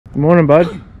Morning,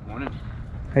 bud. Morning.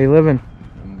 How you living?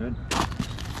 I'm good.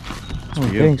 Oh,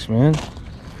 thanks, man.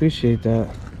 Appreciate that.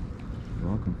 You're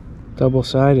welcome.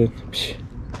 Double-sided.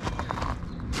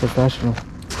 Professional.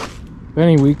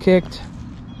 Benny, we kicked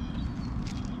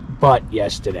butt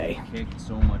yesterday. Kicked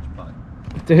so much butt.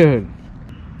 Dude,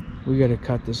 we gotta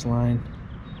cut this line.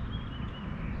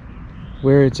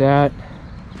 Where it's at,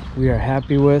 we are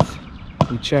happy with.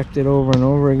 We checked it over and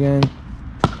over again.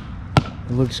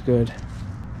 It looks good.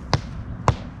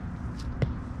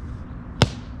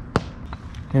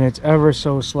 And it's ever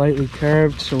so slightly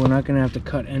curved, so we're not gonna have to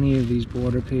cut any of these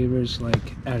border pavers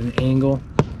like at an angle.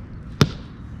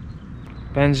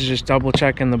 Ben's just double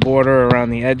checking the border around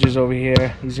the edges over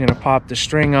here. He's gonna pop the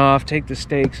string off, take the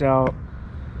stakes out,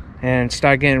 and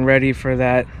start getting ready for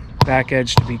that back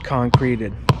edge to be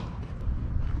concreted.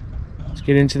 Let's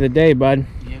get into the day, bud.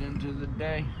 Get into the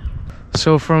day.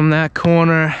 So from that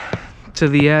corner to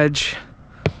the edge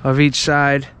of each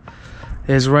side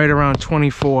is right around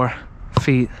 24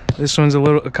 feet. This one's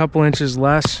a couple inches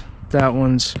less. That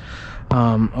one's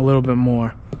a little bit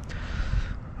more.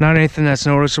 Not anything that's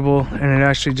noticeable, and it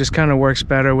actually just kind of works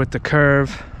better with the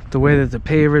curve, the way that the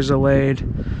pavers are laid.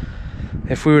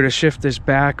 If we were to shift this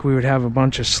back, we would have a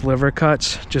bunch of sliver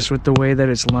cuts just with the way that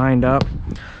it's lined up.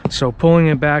 So pulling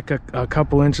it back a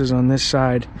couple inches on this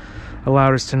side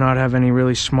allowed us to not have any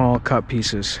really small cut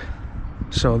pieces.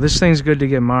 So this thing's good to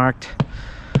get marked.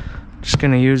 Just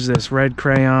gonna use this red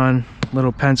crayon,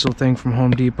 little pencil thing from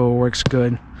Home Depot. Works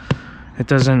good. It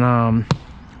doesn't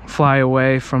fly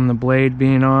away from the blade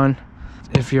being on.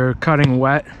 If you're cutting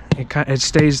wet, it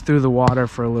stays through the water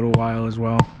for a little while as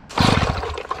well.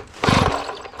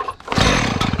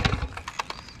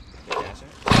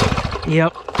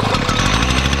 Yep.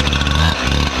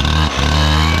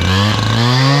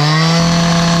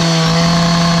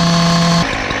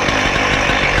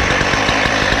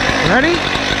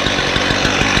 Ready?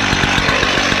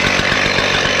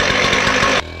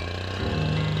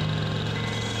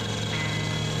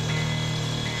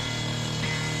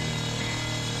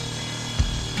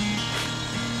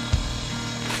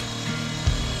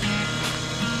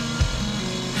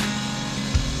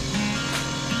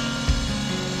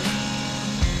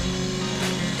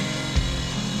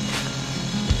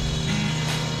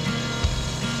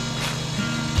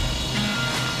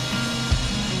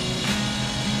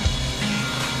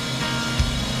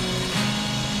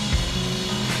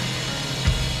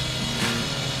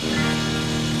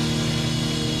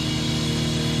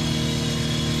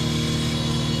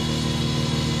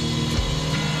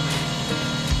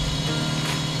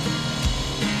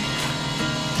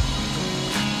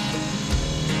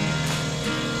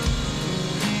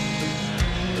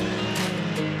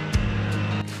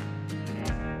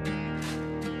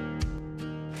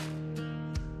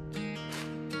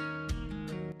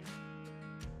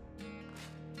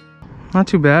 Not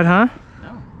too bad, huh?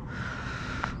 No.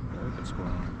 Very good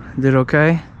score. Did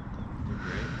okay? Did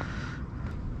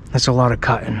great. That's a lot of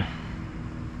cutting.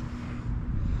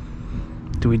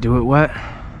 Do we do it wet?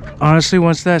 Honestly,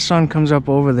 once that sun comes up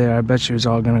over there, I bet you it's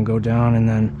all gonna go down, and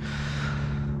then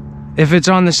if it's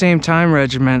on the same time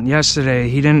regiment, yesterday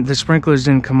the sprinklers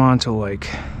didn't come on till like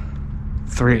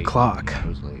 3 o'clock. It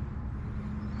was late.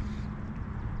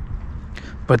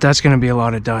 But that's gonna be a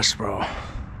lot of dust, bro.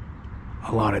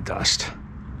 A lot of dust.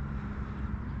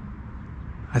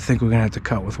 I think we're gonna have to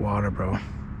cut with water, bro.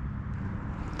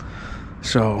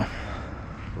 So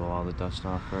Blow all the dust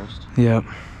off first. yep.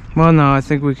 Well, no, I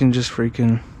think we can just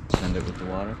freaking Send it with the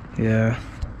water. yeah.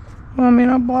 Well, I mean,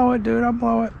 I'll blow it, dude. I'll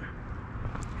blow it.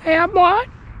 Hey, I'll blow it.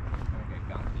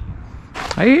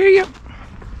 I hear you.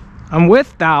 I'm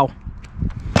with thou.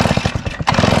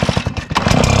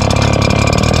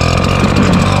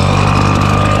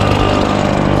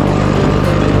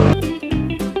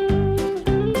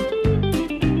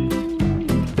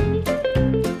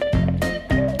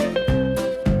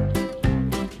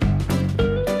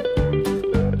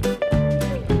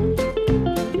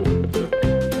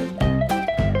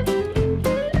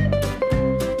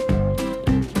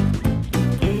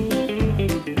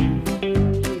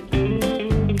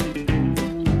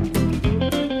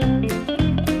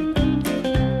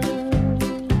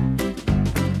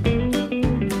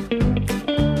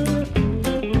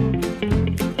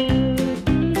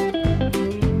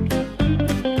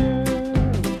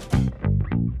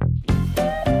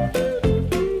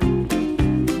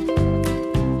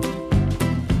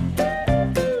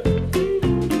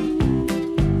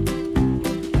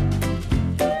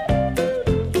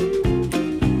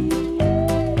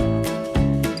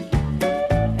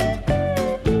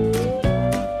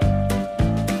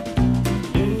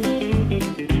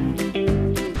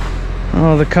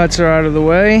 All the cuts are out of the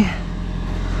way.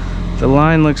 The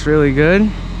line looks really good.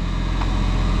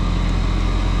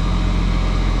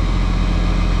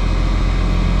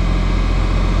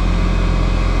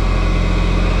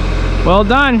 Well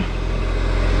done.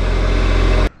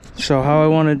 So how I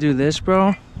want to do this,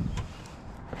 bro?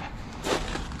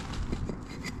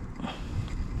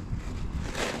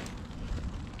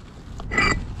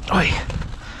 Oi.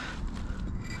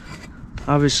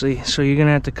 Obviously, so you're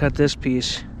gonna have to cut this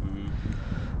piece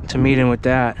to meet in with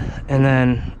that, and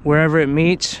then wherever it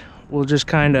meets, we'll just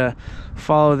kind of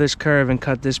follow this curve and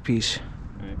cut this piece.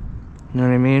 Right. You know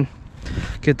what I mean?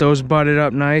 Get those butted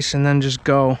up nice, and then just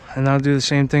go. And I'll do the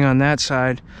same thing on that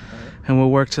side, and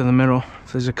we'll work to the middle.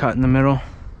 If there's a cut in the middle,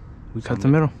 we cut the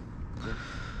middle.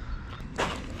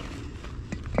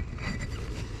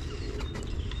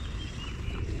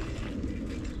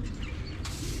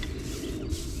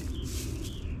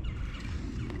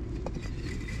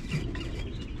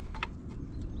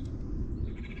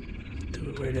 Do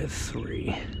it right at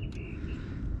 3.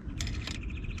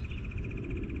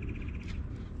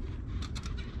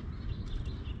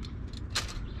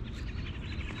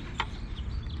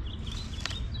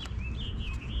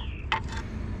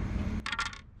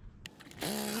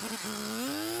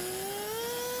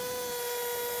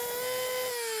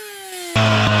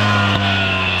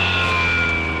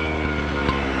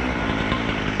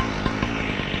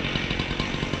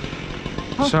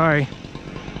 Sorry.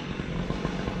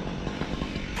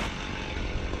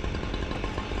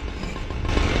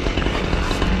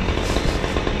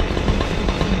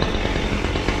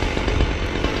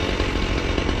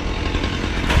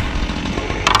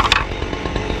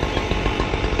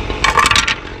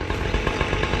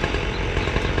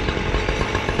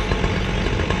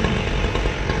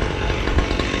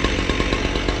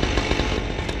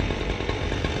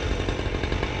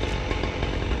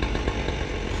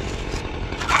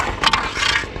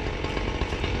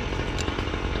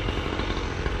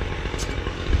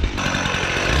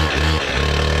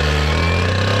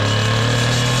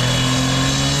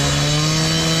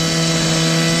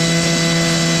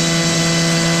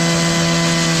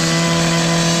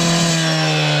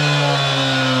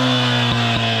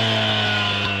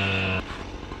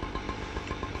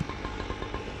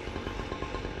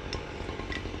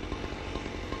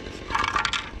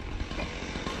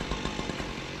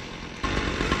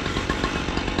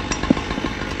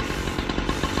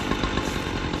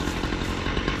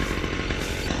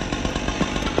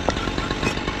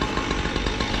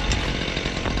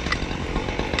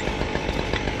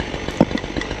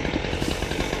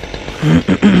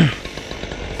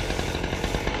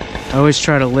 I always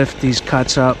try to lift these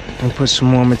cuts up and put some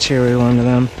more material under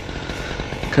them,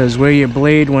 because where your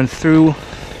blade went through,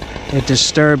 it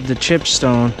disturbed the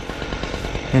chipstone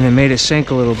and it made it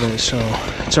sink a little bit. So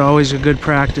it's always a good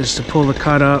practice to pull the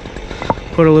cut up,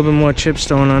 put a little bit more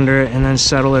chipstone under it, and then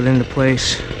settle it into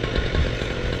place.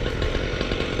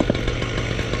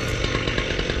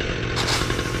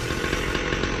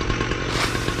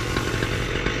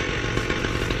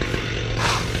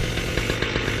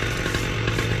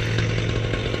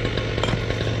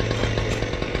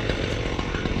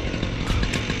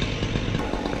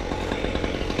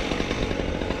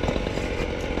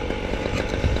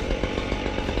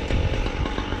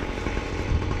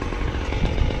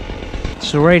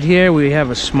 So right here we have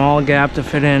a small gap to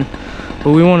fit in,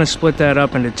 but we want to split that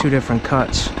up into 2 different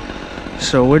cuts.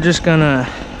 So we're just gonna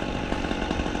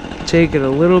take it a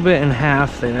little bit in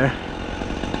half there,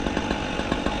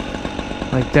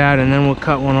 like that, and then we'll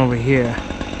cut one over here.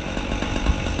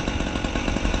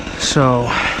 So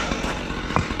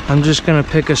I'm just gonna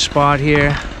pick a spot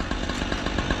here.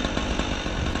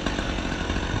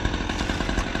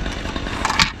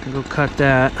 Go cut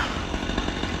that.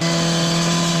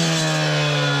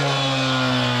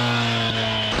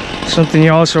 Something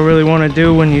you also really want to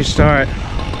do when you start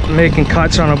making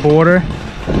cuts on a border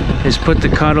is put the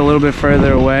cut a little bit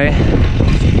further away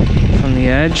from the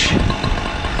edge.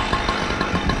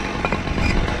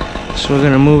 So we're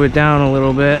going to move it down a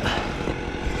little bit.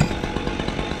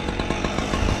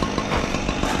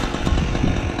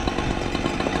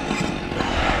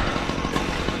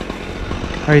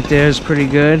 Right there is pretty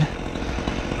good.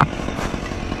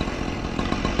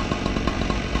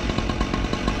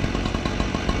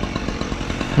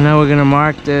 Now we're going to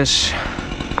mark this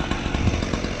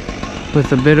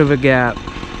with a bit of a gap.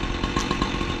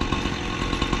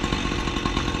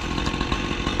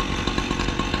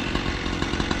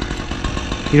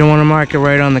 You don't want to mark it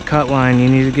right on the cut line. You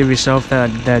need to give yourself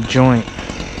that joint.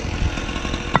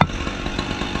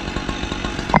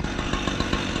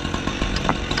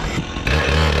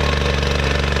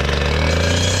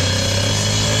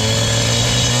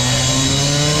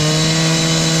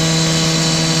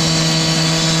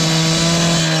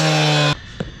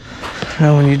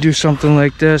 Now when you do something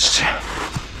like this,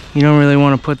 you don't really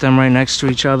want to put them right next to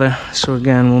each other. So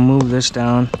again, we'll move this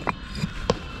down.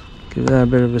 Give that a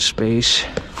bit of a space.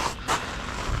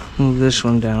 Move this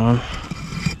one down.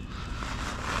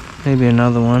 Maybe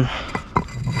another one.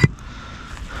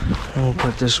 And we'll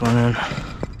put this one in.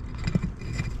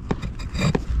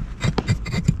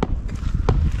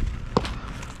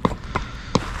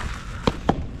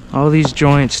 All these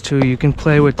joints too, you can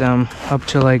play with them up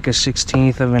to like a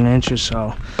 1/16 of an inch or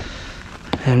so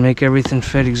and make everything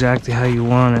fit exactly how you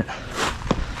want it.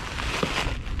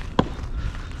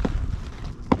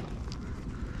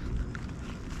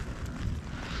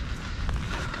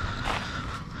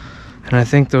 And I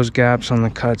think those gaps on the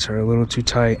cuts are a little too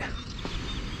tight.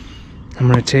 I'm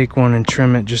going to take one and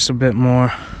trim it just a bit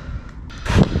more.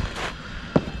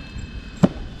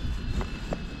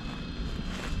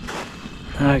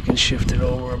 I can shift it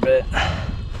over a bit.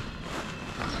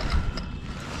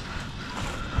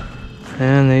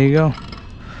 And there you go.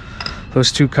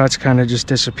 Those two cuts kind of just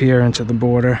disappear into the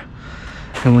border.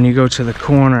 And when you go to the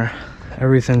corner,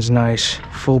 everything's nice.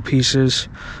 Full pieces,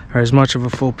 or as much of a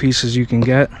full piece as you can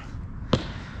get.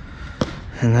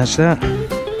 And that's that.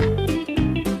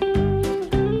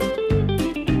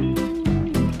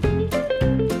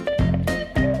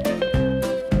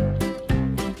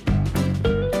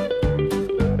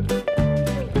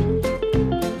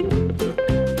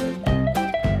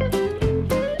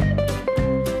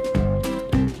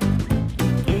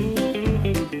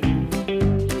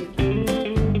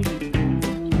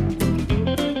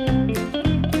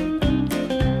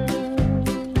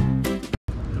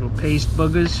 Paste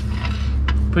boogers.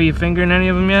 Put your finger in any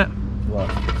of them yet? What?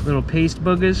 Little paste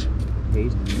boogers.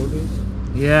 Paste boogers?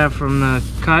 Yeah, from the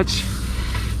cuts.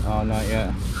 Oh, not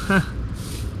yet.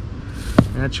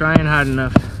 Not trying hard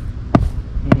enough.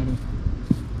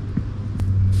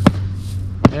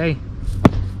 Hey,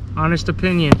 honest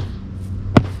opinion.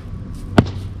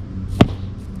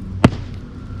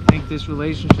 Think this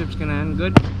relationship's gonna end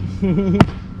good?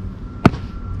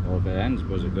 Well, if it ends,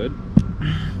 was it good?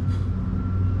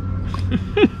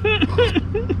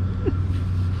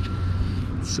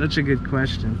 Such a good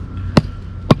question.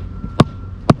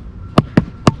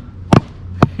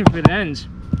 If it ends,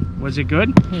 was it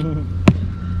good?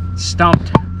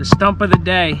 Stumped. The stump of the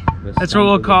day. That's what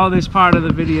we'll call this part of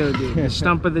the video, dude. The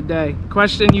stump of the day.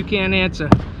 Question you can't answer.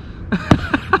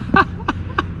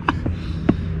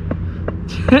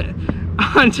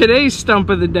 On today's stump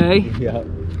of the day. Yeah.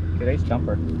 Today's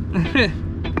stumper.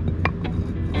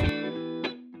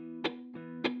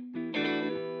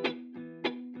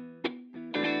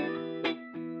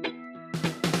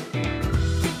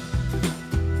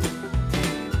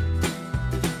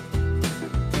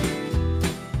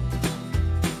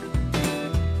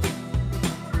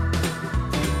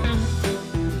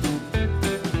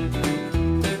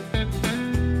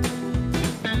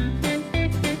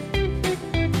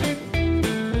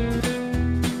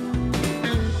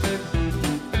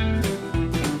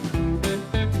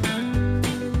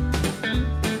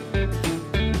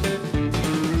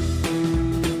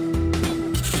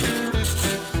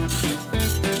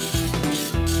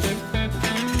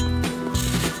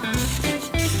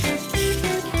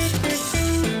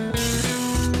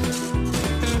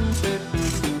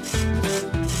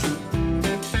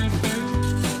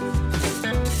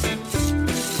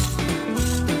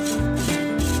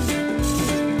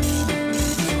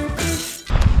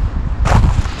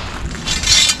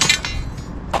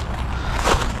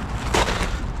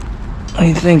 What do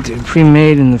you think, dude?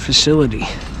 Pre-made in the facility.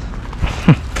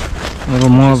 A little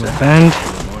more of a bend.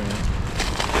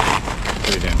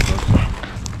 Pretty damn close.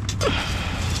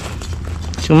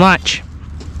 Too much.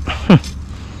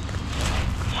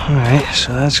 Alright,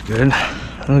 so that's good.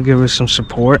 That'll give us some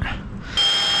support.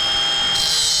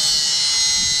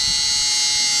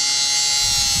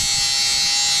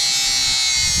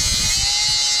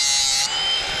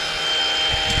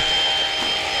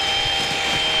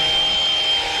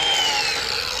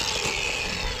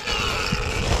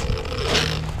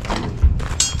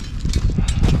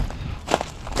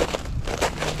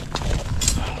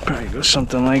 Probably go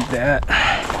something like that.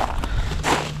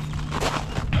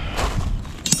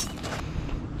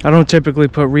 I don't typically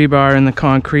put rebar in the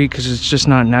concrete because it's just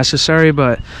not necessary,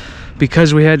 but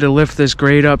because we had to lift this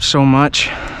grade up so much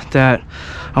that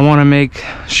I want to make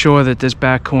sure that this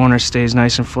back corner stays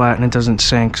nice and flat and it doesn't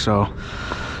sink. So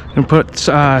I'm gonna put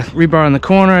rebar in the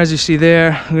corner, as you see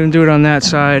there. I'm gonna do it on that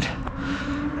side,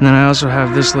 and then I also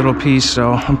have this little piece,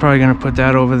 so I'm probably gonna put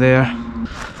that over there.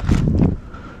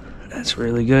 That's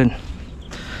really good.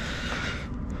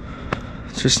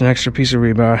 It's just an extra piece of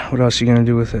rebar. What else are you gonna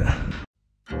do with it?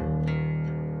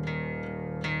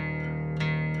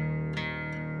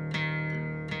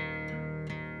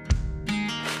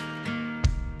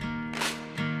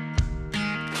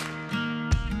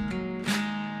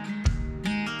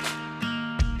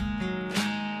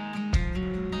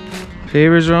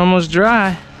 Pavers are almost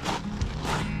dry.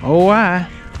 Oh, why?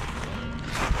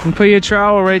 And put your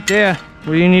trowel right there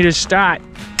where you need to start.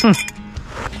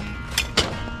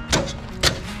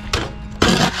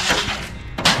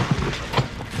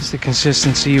 It's the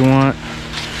consistency you want.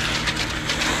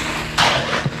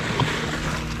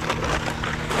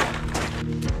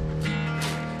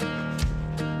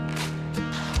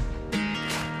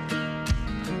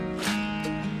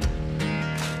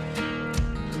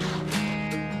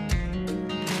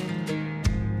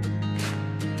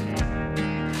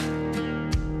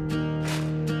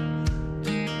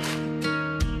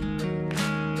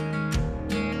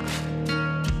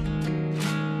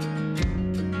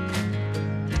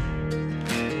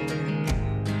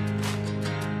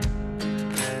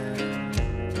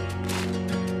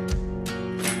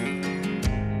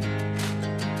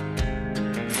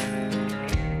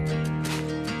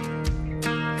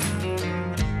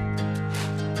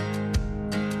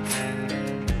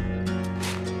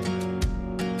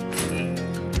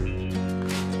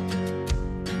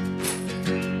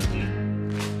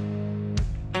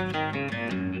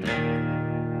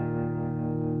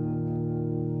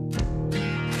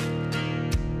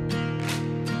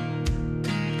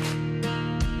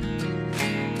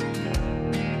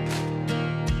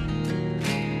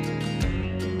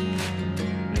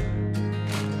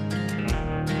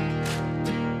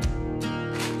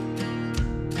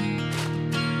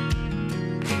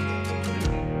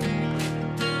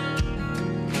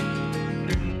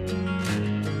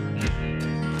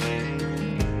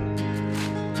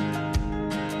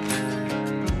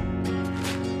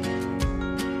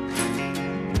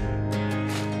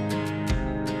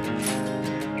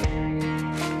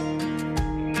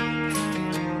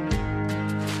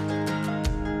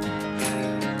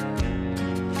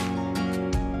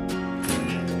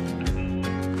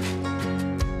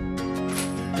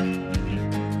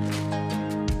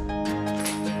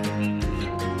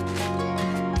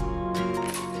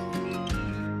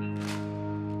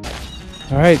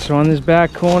 Alright, so on this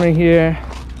back corner here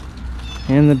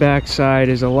and the back side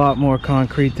is a lot more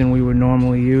concrete than we would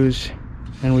normally use,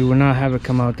 and we would not have it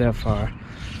come out that far,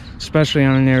 especially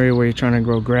on an area where you're trying to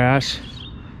grow grass.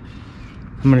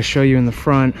 I'm going to show you in the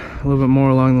front a little bit more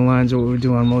along the lines of what we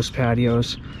do on most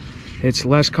patios. It's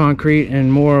less concrete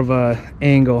and more of a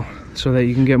angle so that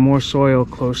you can get more soil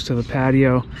close to the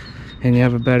patio and you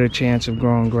have a better chance of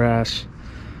growing grass.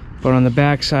 But on the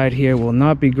back side here will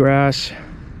not be grass,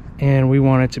 and we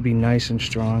want it to be nice and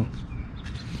strong.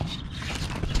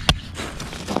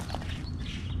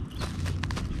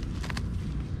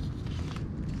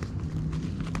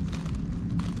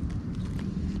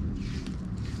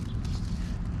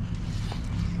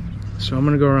 So I'm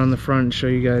gonna go around the front and show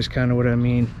you guys kind of what I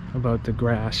mean about the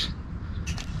grass.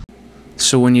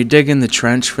 So when you dig in the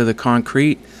trench for the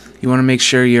concrete, you want to make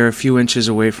sure you're a few inches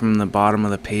away from the bottom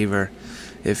of the paver.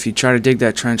 If you try to dig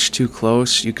that trench too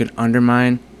close, you could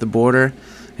undermine the border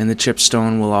and the chip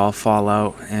stone will all fall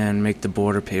out and make the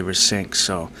border pavers sink.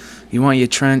 So you want your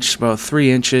trench about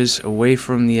 3 inches away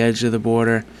from the edge of the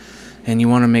border, and you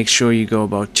want to make sure you go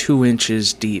about 2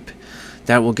 inches deep.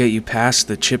 That will get you past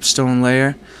the chip stone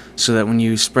layer so that when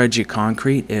you spread your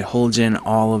concrete, it holds in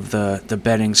all of the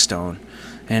bedding stone,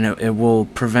 and it will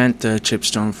prevent the chip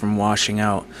stone from washing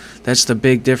out. That's the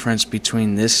big difference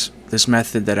between this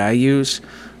method that I use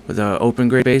with the open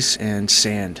grade base and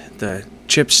sand. The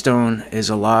chip stone is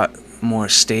a lot more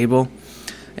stable,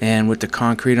 and with the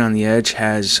concrete on the edge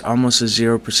has almost a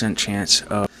 0% chance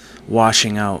of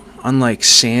washing out. Unlike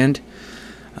sand,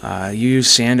 you use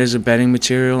sand as a bedding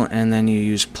material and then you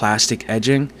use plastic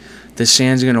edging. The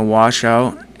sand's going to wash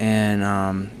out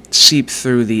and seep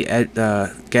through the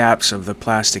gaps of the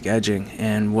plastic edging,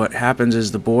 and what happens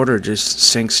is the border just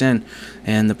sinks in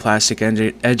and the plastic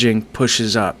edging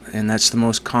pushes up, and that's the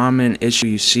most common issue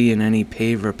you see in any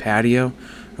paver patio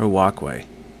or walkway.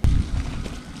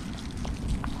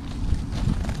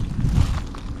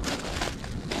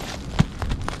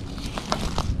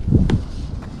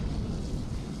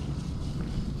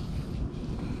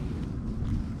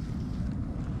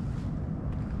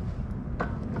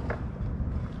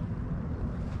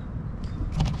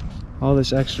 All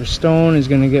this extra stone is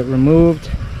going to get removed,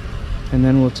 and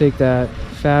then we'll take that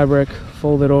fabric,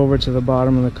 fold it over to the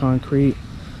bottom of the concrete,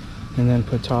 and then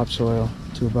put topsoil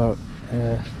to about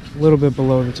a little bit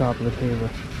below the top of the paver.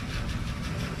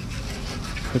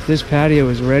 But this patio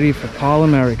is ready for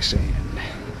polymeric sand.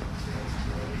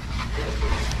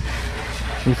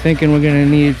 We're thinking we're going to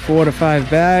need 4 to 5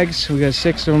 bags. We got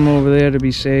 6 of them over there to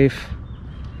be safe,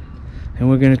 and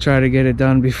we're going to try to get it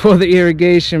done before the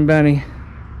irrigation, Benny.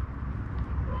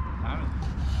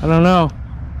 I don't know.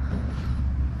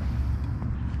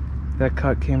 That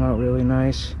cut came out really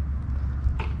nice.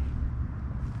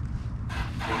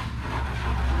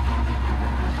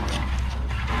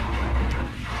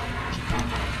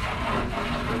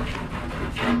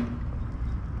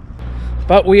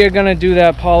 But we are gonna do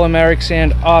that polymeric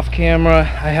sand off camera.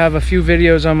 I have a few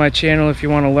videos on my channel if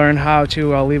you want to learn how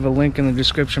to. I'll leave a link in the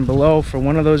description below for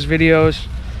one of those videos.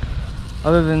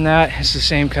 Other than that, it's the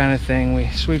same kind of thing. We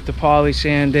sweep the poly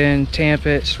sand in, tamp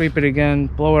it, sweep it again,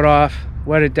 blow it off,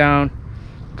 wet it down,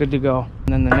 good to go.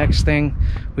 And then the next thing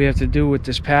we have to do with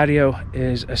this patio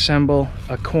is assemble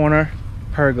a corner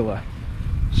pergola.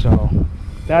 So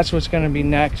that's what's gonna be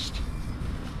next.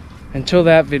 Until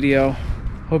that video,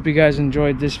 hope you guys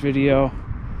enjoyed this video.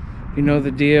 You know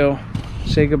the deal.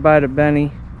 Say goodbye to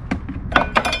Benny.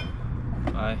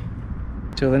 Bye.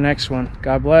 Till the next one.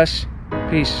 God bless.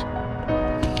 Peace.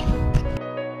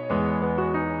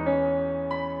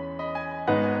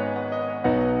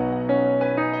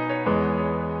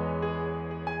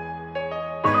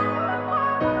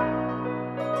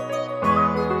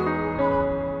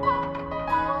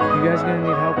 You guys gonna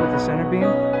need help with the center beam?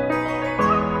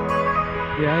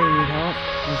 Yeah, you need help?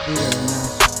 Let's do that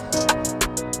right now.